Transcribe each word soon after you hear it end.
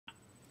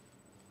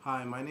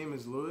Hi, my name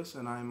is Lewis,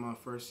 and I'm a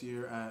first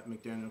year at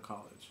McDaniel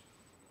College.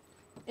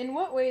 In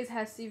what ways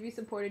has CV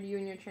supported you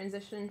in your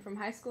transition from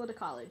high school to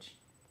college?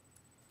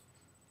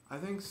 I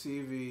think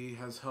CV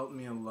has helped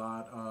me a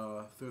lot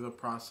through the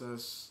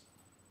process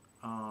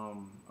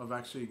of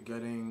actually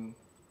getting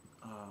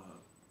uh,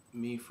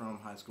 me from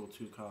high school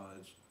to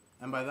college.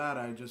 And by that,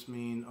 I just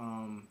mean,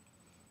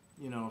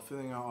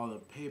 filling out all the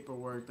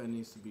paperwork that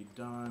needs to be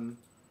done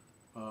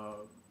uh,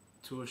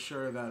 to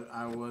assure that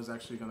I was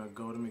actually going to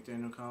go to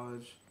McDaniel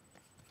College.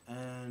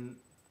 And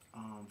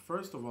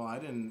first of all, I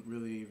didn't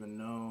really even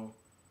know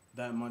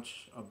that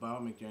much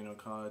about McDaniel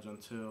College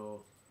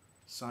until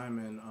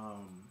Simon,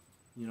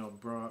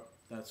 brought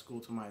that school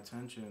to my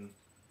attention.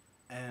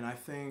 And I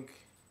think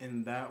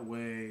in that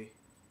way,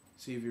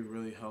 CV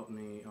really helped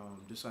me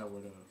decide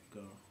where to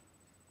go.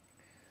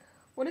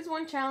 What is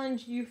one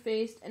challenge you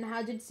faced and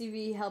how did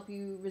CV help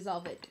you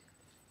resolve it?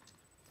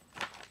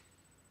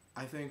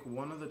 I think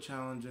one of the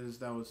challenges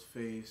that was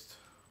faced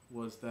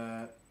was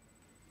that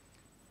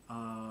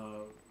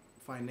uh,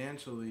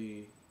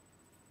 financially,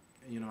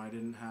 I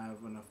didn't have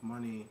enough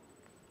money,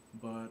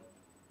 but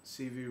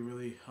CV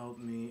really helped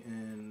me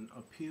in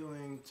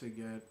appealing to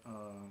get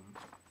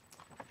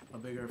a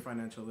bigger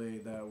financial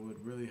aid that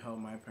would really help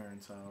my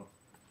parents out.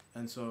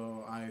 And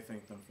so I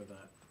thank them for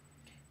that.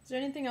 Is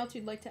there anything else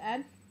you'd like to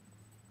add?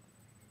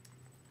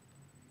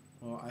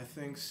 Well, I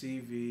think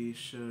CV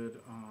should,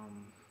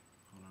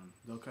 hold on,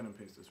 they'll cut and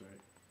paste this, right?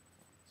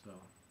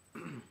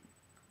 So,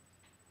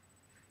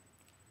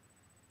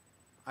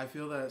 I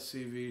feel that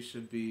CV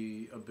should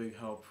be a big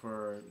help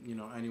for,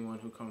 anyone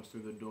who comes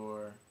through the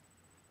door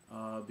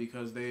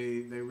because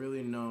they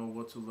really know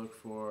what to look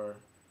for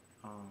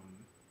um,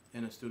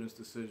 in a student's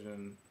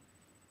decision,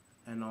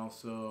 and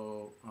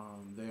also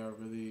they are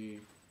really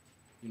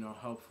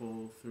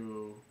helpful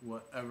through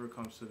whatever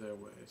comes to their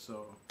way.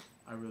 So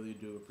I really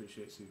do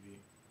appreciate CV.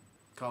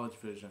 College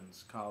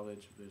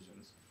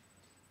Visions.